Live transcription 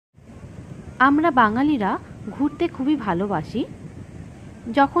আমরা বাঙালিরা ঘুরতে খুবই ভালোবাসি।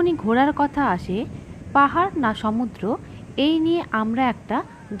 যখনই ঘোরার কথা আসে, পাহাড় না সমুদ্র, এই নিয়ে আমরা একটা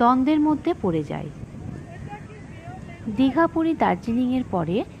দ্বন্দ্বের মধ্যে পড়ে যাই। দীঘা, পুরী, দার্জিলিংয়ের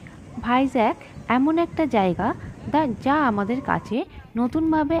পরে ভাইজ্যাগ এমন একটা জায়গা যা আমাদের কাছে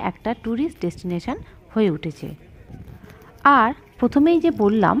নতুনভাবে একটা ট্যুরিস্ট ডেস্টিনেশন হয়ে উঠেছে। আর প্রথমেই যে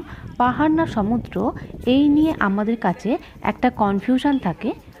বললাম পাহাড় না সমুদ্র, এই নিয়ে আমাদের কাছে একটা কনফিউশন থাকে,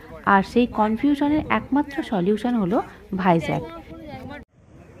 আর সেই কনফিউশনের একমাত্র সলিউশন হলো ভাইজ্যাগ।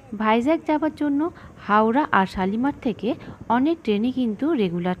 ভাইজ্যাগ যাওয়ার জন্য হাওড়া আর শালিমার থেকে অনেক ট্রেনই কিন্তু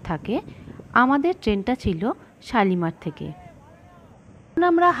রেগুলার থাকে। আমাদের ট্রেনটা ছিল শালিমার থেকে।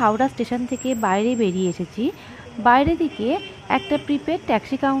 আমরা হাওড়া স্টেশন থেকে বাইরে বেরিয়ে এসেছি। বাইরে দিকে একটা প্রিপেড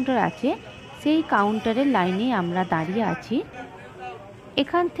ট্যাক্সি কাউন্টার আছে, সেই কাউন্টারের লাইনে আমরা দাঁড়িয়ে আছি।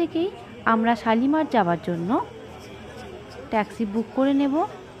 এখান থেকেই আমরা শালিমার যাওয়ার জন্য ট্যাক্সি বুক করে নেব।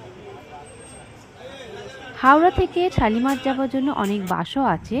 হাওড়া থেকে শালিমার যাওয়ার জন্য অনেক বাসও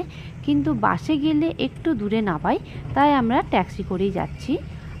আছে, কিন্তু বাসে গেলে একটু দূরে নামায়, তাই আমরা ট্যাক্সি করেই যাচ্ছি।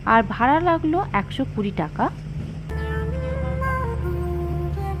 আর ভাড়া লাগলো 120 টাকা।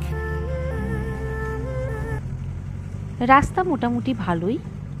 রাস্তা মোটামুটি ভালোই।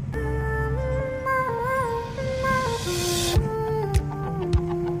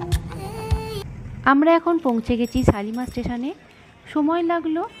 আমরা এখন পৌঁছে গেছি শালিমার স্টেশনে। সময়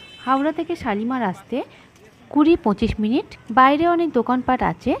লাগলো হাওড়া থেকে শালিমার আসতে 20-25 মিনিট। বাইরে অনেক দোকানপাট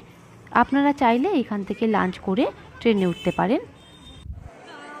আছে, আপনারা চাইলে এখান থেকে লাঞ্চ করে ট্রেনে উঠতে পারেন।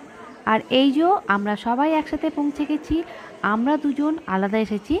 আর এই যে আমরা সবাই একসাথে পৌঁছে গেছি। আমরা দুজন আলাদা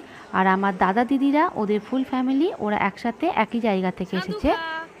এসেছি, আর আমার দাদা দিদিরা, ওদের ফুল ফ্যামিলি, ওরা একসাথে একই জায়গা থেকে এসেছে।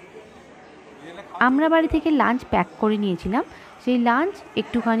 আমরা বাড়ি থেকে লাঞ্চ প্যাক করে নিয়েছিলাম, সেই লাঞ্চ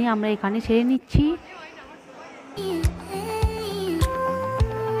একটুখানি আমরা এখানে সেরে নিচ্ছি।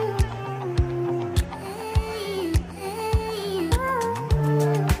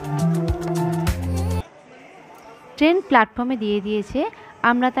 ট্রেন প্ল্যাটফর্মে দিয়ে দিয়েছে,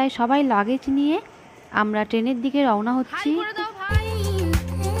 আমরা তাই সবাই লাগেজ নিয়ে আমরা ট্রেনের দিকে রওনা হচ্ছি।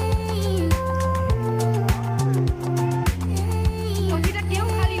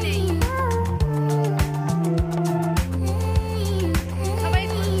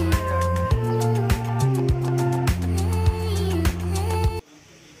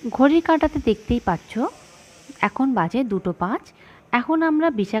 ঘড়ির কাঁটাতে দেখতেই পাচ্ছ এখন বাজে 2:05। এখন আমরা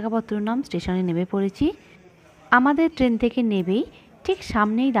বিশাখাপত্তনম স্টেশনে নেমে পড়েছি। আমাদের ট্রেন থেকে নেবেই ঠিক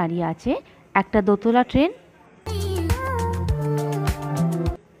সামনেই দাঁড়িয়ে আছে একটা দোতলা ট্রেন।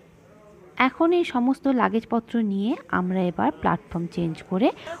 এখন এই সমস্ত লাগেজপত্র নিয়ে আমরা এবার প্ল্যাটফর্ম চেঞ্জ করে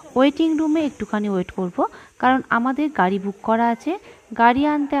ওয়েটিং রুমে একটুখানি ওয়েট করব, কারণ আমাদের গাড়ি বুক করা আছে। গাড়ি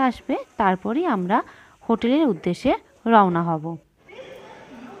আনতে আসবে, তারপরেই আমরা হোটেলের উদ্দেশ্যে রওনা হব।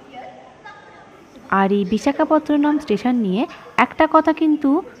 আর এই বিশাখাপত্তনম স্টেশন নিয়ে একটা কথা কিন্তু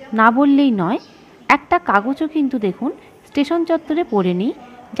না বললেই নয়, একটা কাগজও কিন্তু দেখুন স্টেশন চত্বরে পড়ে নেই,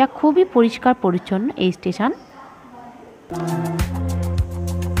 যা খুবই পরিষ্কার পরিচ্ছন্ন এই স্টেশন।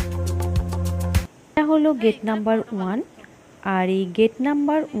 এটা হলো গেট নাম্বার 1। আর এই গেট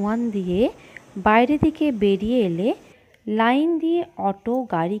নাম্বার 1 দিয়ে বাইরে দিকে বেরিয়ে এলে লাইন দিয়ে অটো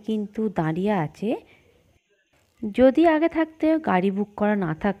গাড়ি কিন্তু দাঁড়িয়ে আছে। যদি আগে থাকতে গাড়ি বুক করা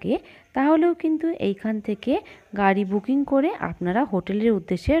না থাকে, তাহলেও কিন্তু এইখান থেকে গাড়ি বুকিং করে আপনারা হোটেলের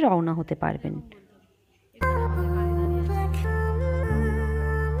উদ্দেশ্যে রওনা হতে পারবেন।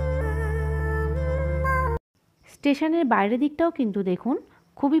 স্টেশনের বাইরের দিকটাও কিন্তু দেখুন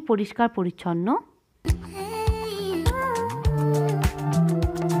খুবই পরিষ্কার পরিচ্ছন্ন।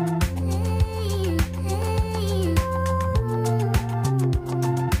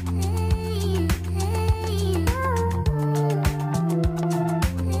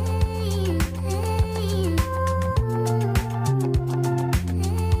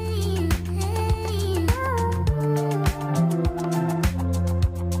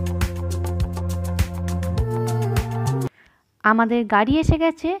 আমাদের গাড়ি এসে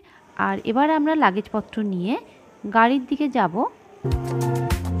গেছে, আর এবার আমরা লাগেজপত্র নিয়ে গাড়ির দিকে যাব।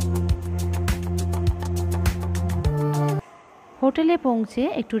 হোটেলে পৌঁছে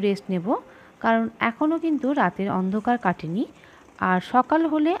একটু রেস্ট নেব, কারণ এখনও কিন্তু রাতের অন্ধকার কাটেনি। আর সকাল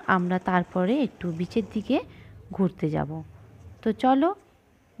হলে আমরা তারপরে একটু বিচের দিকে ঘুরতে যাব। তো চলো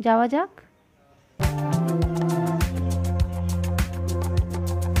যাওয়া যাক।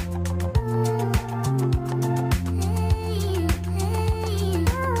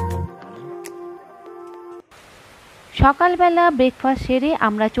 সকালবেলা ব্রেকফাস্ট সেরে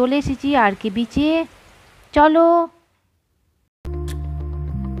আমরা চলে এসেছি আর কি বিচে। চলো।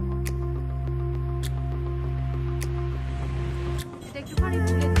 একটুখানি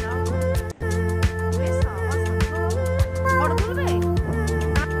তুলে দাও।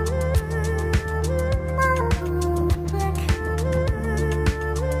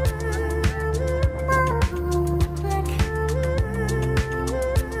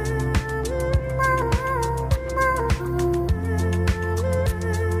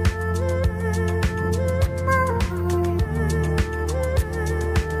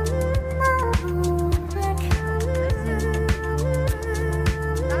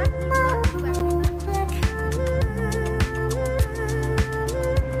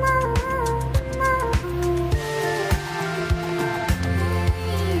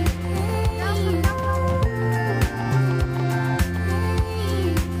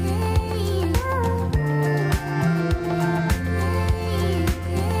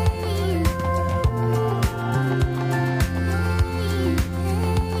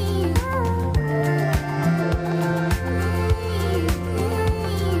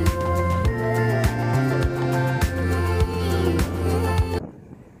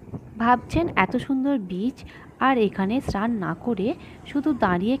 ভাবছেন এত সুন্দর বিচ আর এখানে স্নান না করে শুধু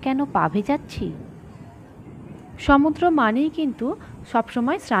দাঁড়িয়ে কেন পা ভেজাচ্ছি? সমুদ্র মানেই কিন্তু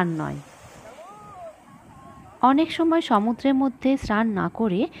সবসময় স্নান নয়। অনেক সময় সমুদ্রের মধ্যে স্নান না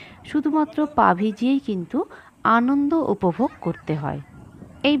করে শুধুমাত্র পা ভিজিয়েই কিন্তু আনন্দ উপভোগ করতে হয়।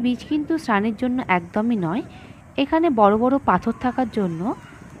 এই বিচ কিন্তু স্নানের জন্য একদমই নয়। এখানে বড় বড় পাথর থাকার জন্য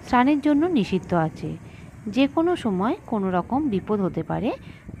স্নানের জন্য নিষিদ্ধ আছে। যে কোনো সময় কোনো রকম বিপদ হতে পারে,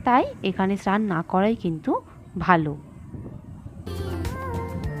 তাই এখানে স্নান না করাই কিন্তু ভালো।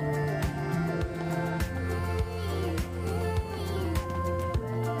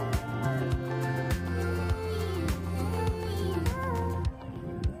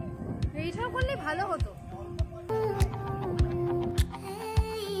 এইটা করলে ভালো হতো।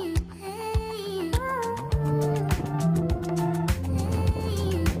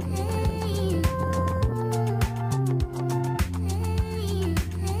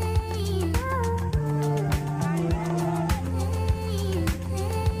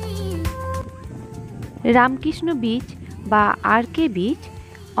 রামকৃষ্ণ বিচ বা আরকে বিচ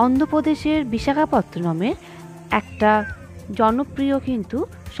অন্ধ্রপ্রদেশের বিশাখাপত্তনমের একটা জনপ্রিয় কিন্তু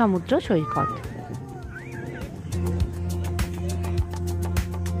সমুদ্র সৈকত।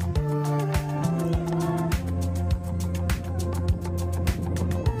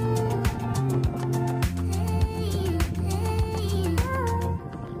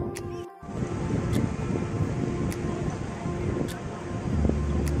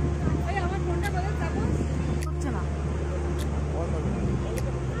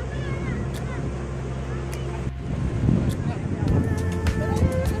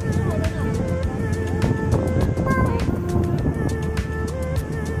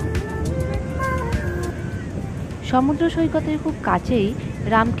 সমুদ্র সৈকতের খুব কাছেই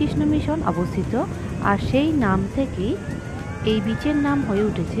রামকৃষ্ণ মিশন অবস্থিত, আর সেই নাম থেকেই এই বিচের নাম হয়ে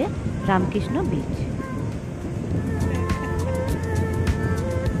উঠেছে রামকৃষ্ণ বিচ।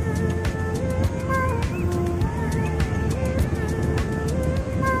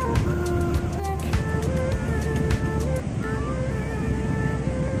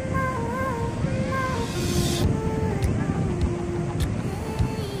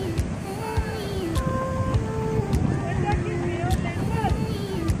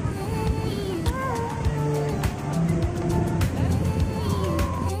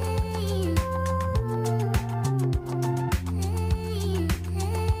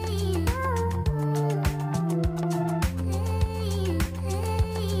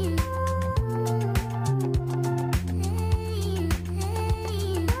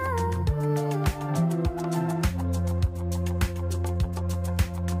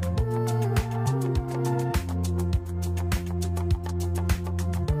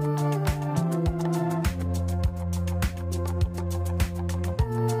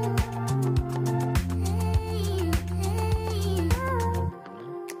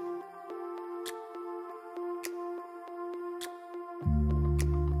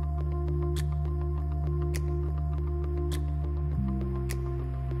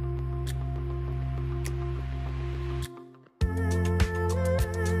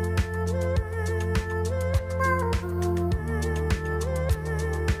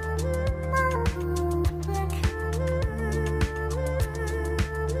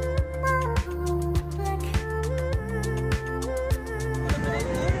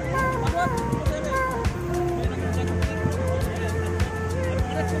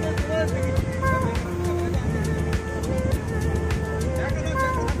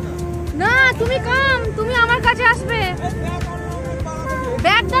 না তুমি কম, তুমি আমার কাছে আসবে।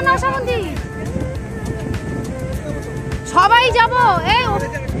 ব্যাগটা নাও সামন্তি, সবাই যাব। এই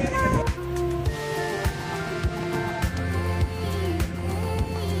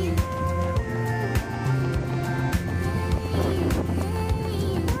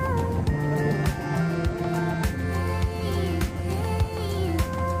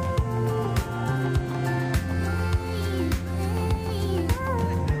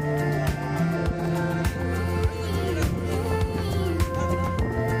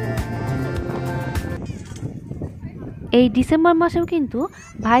এই ডিসেম্বর মাসেও কিন্তু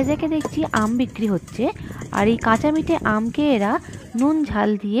ভাইজ্যাগে দেখছি আম বিক্রি হচ্ছে, আর এই কাঁচা মিঠে আমকে এরা নুন ঝাল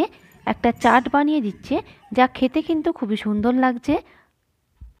দিয়ে একটা চাট বানিয়ে দিচ্ছে, যা খেতে কিন্তু খুবই সুন্দর লাগছে।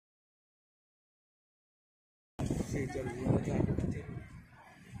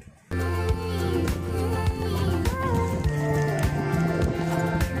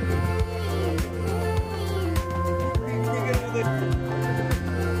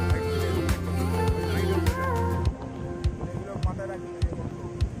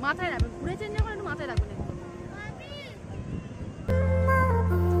 মাথায় রাখবেন, ঘুরেছেন যখন একটু মাথায় রাখবেন।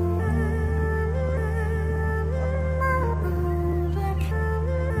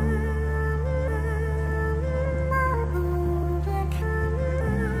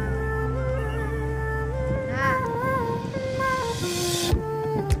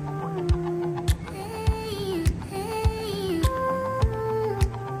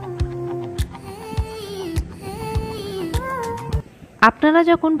 আপনারা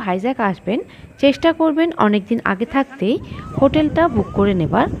যখন ভাইজ্যাগ আসবেন চেষ্টা করবেন অনেক দিন আগে থাকতেই হোটেলটা বুক করে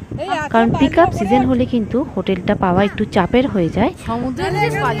নেবার, কারণ পিক আপ সিজন হলে কিন্তু হোটেলটা পাওয়া একটু চাপের হয়ে যায়।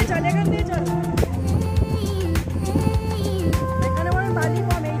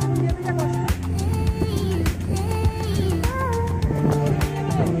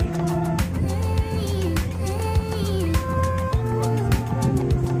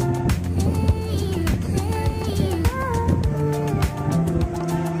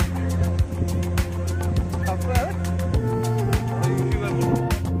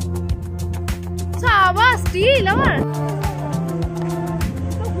 স্টিল আমার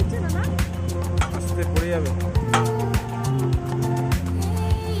আস্তে পড়ে যাবে,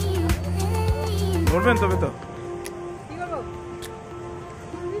 ধরবেন তবে তো। কি করবো?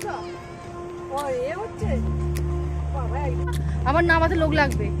 আমার নামাতে লোক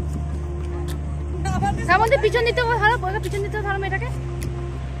লাগবে, আমাদের পিছন দিতে হবে, ভালো পিছন দিতে হবে, ভালো মেয়েটাকে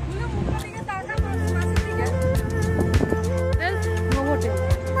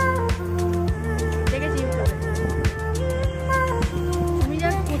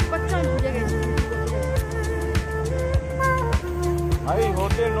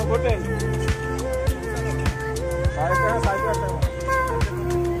হোটেল নো হোটেল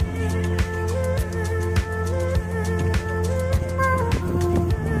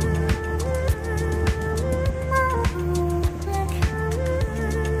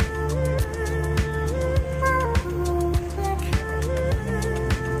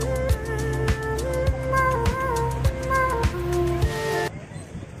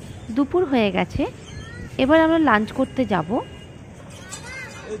দুপুর হয়ে গেছে, এবার আমরা লাঞ্চ করতে যাব।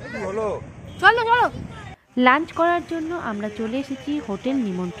 চলো চলো। লাঞ্চ করার জন্য আমরা চলে এসেছি হোটেল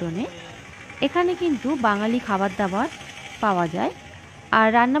নিমন্ত্রণে। এখানে কিন্তু বাঙালি খাবার দাবার পাওয়া যায়, আর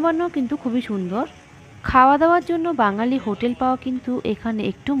রান্নাবান্নাও কিন্তু খুবই সুন্দর। খাওয়া দাওয়ার জন্য বাঙালি হোটেল পাওয়া কিন্তু এখানে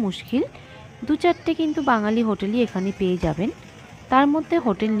একটু মুশকিল, দু চারটে কিন্তু বাঙালি হোটেলই এখানে পেয়ে যাবেন। তার মধ্যে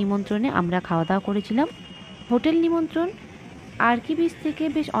হোটেল নিমন্ত্রণে আমরা খাওয়া দাওয়া করেছিলাম। হোটেল নিমন্ত্রণ আরকি বিচ থেকে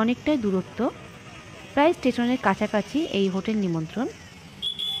বেশ অনেকটাই দূরত্ব, প্রায় স্টেশনের কাছাকাছি এই হোটেল নিমন্ত্রণ।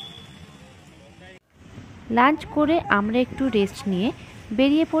 লাঞ্চ করে আমরা একটু রেস্ট নিয়ে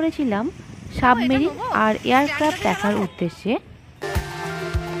বেরিয়ে পড়েছিলাম সাবমেরিন আর এয়ারক্রাফট দেখার উদ্দেশ্যে।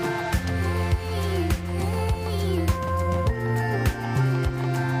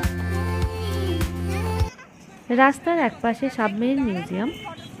 রাস্তার একপাশে সাবমেরিন মিউজিয়াম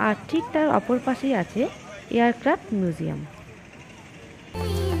আর ঠিক তার অপর পাশেই আছে এয়ারক্রাফট মিউজিয়াম।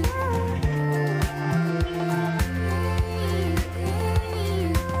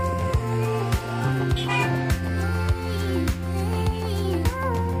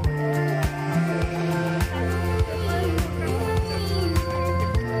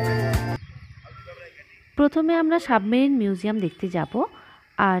 প্রথমে আমরা সাবমেরিন মিউজিয়াম দেখতে যাব,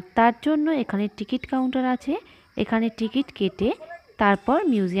 আর তার জন্য এখানে টিকিট কাউন্টার আছে, এখানে টিকিট কেটে তারপর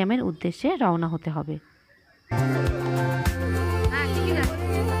মিউজিয়ামের উদ্দেশ্যে রওনা হতে হবে।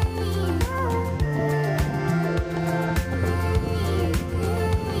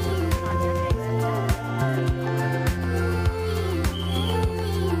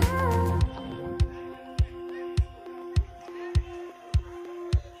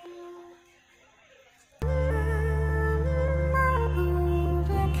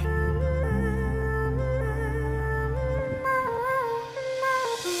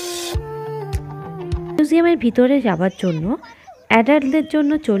 মিউজিয়ামের ভিতরে যাবার জন্য অ্যাডাল্টদের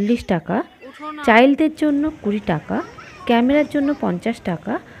জন্য 40 টাকা, চাইল্ডদের জন্য 20 টাকা, ক্যামেরার জন্য 50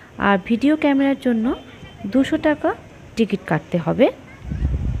 টাকা আর ভিডিও ক্যামেরার জন্য 200 টাকা টিকিট কাটতে হবে।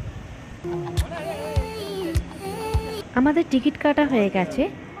 আমাদের টিকিট কাটা হয়ে গেছে,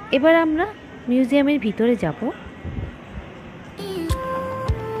 এবার আমরা মিউজিয়ামের ভিতরে যাব।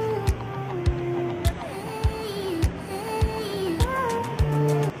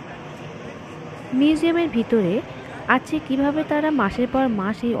 মিউজিয়ামের ভিতরে আছে কিভাবে তারা মাসের পর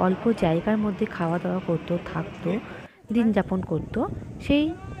মাস এই অল্প জায়গার মধ্যে খাওয়া দাওয়া করতো, থাকতো, দিন যাপন করতো, সেই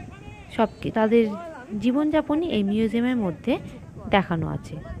সব তাদের জীবনযাপনই এই মিউজিয়ামের মধ্যে দেখানো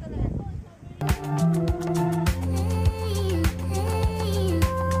আছে।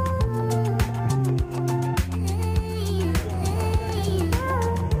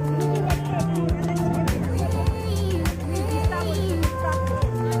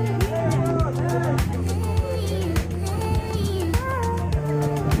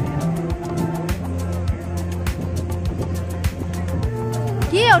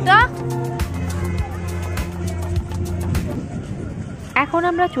 এখন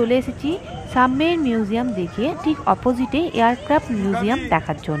আমরা চলে এসেছি সাবমেরিন মিউজিয়াম দেখে ঠিক অপোজিটে এয়ারক্রাফট মিউজিয়াম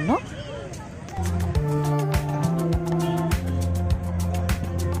দেখার জন্য।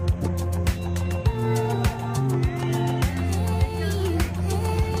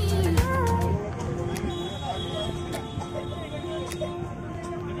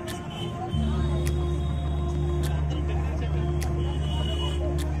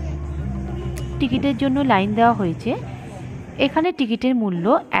 টিকিটের জন্য লাইন দেওয়া হয়েছে। এখানে টিকিটের মূল্য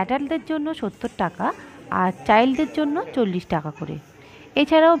অ্যাডাল্টদের জন্য 70 টাকা আর চাইল্ডদের জন্য 40 টাকা করে।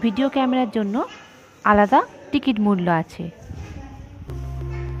 এছাড়াও ভিডিও ক্যামেরার জন্য আলাদা টিকিট মূল্য আছে।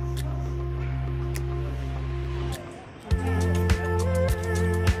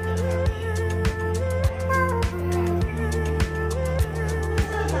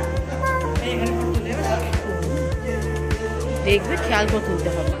 দেখবে খেয়াল করে তুলতে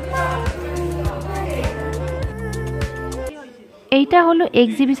হবে। এইটা হলো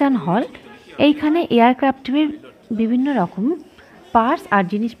এক্সিবিশন হল। এইখানে এয়ারক্রাফটের বিভিন্ন রকম পার্টস আর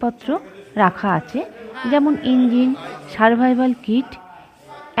জিনিসপত্র রাখা আছে, যেমন engine, survival kit,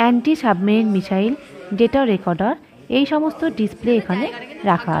 anti submarine missile, data recorder, এই সমস্ত ডিসপ্লে এখানে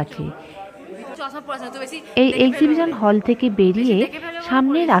রাখা আছে। এই এক্সিবিশন হল থেকে বেরিয়ে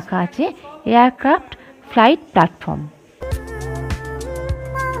সামনে রাখা আছে এয়ারক্রাফট ফ্লাইট প্ল্যাটফর্ম।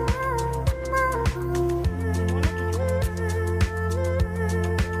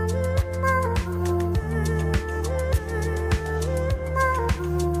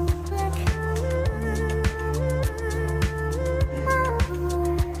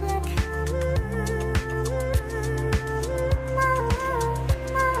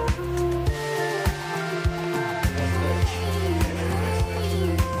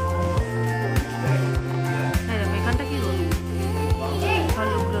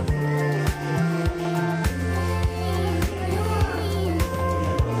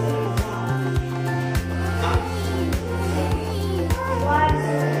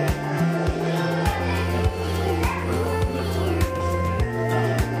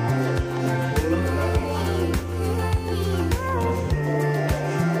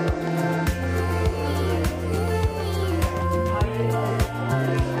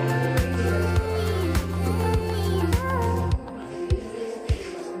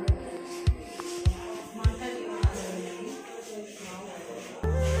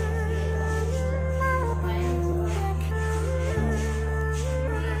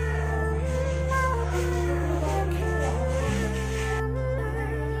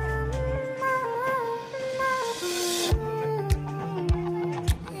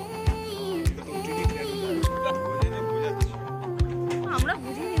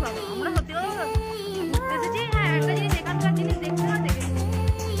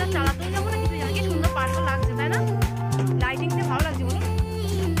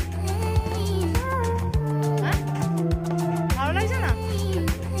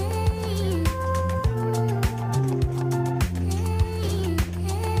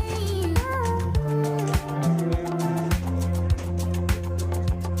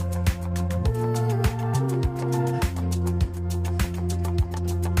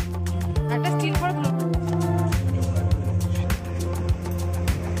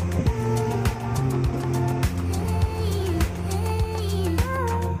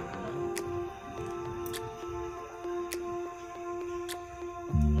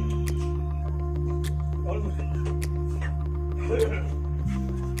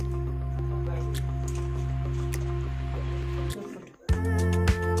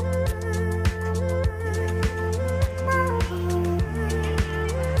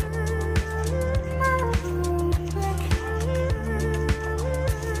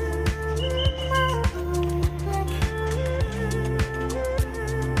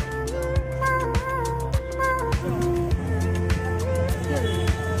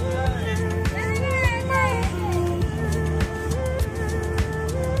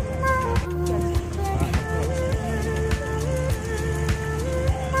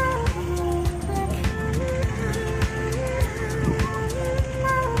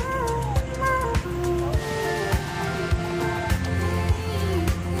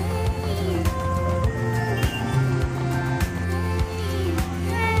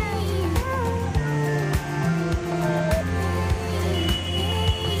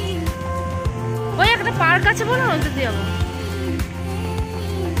 পার্ক আছে বলো, ওই দিকে যাবো।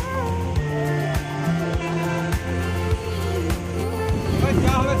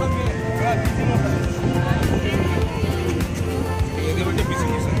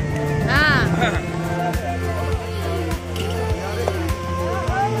 হ্যাঁ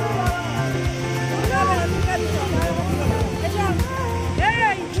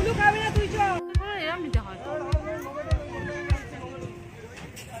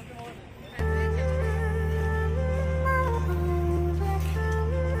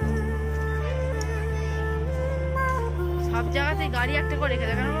সব জায়গাতে গাড়ি একটা করে রেখে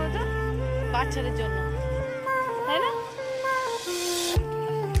দেয়, কেন বলতো? বাচ্চাদের জন্য, তাই না?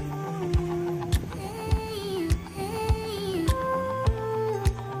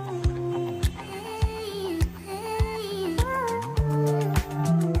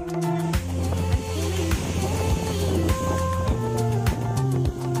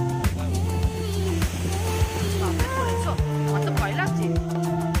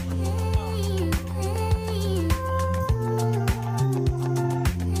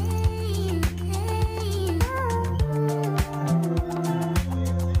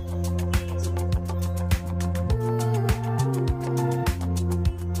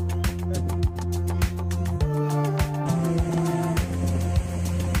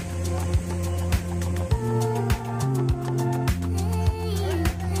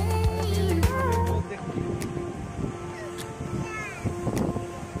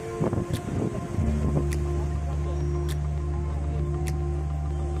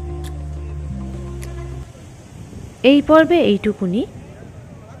 এই পর্বে এইটুকুনি।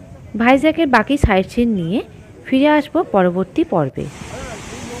 ভাইজ্যাকের বাকি সাইট সিন নিয়ে ফিরে আসবো পরবর্তী পর্বে।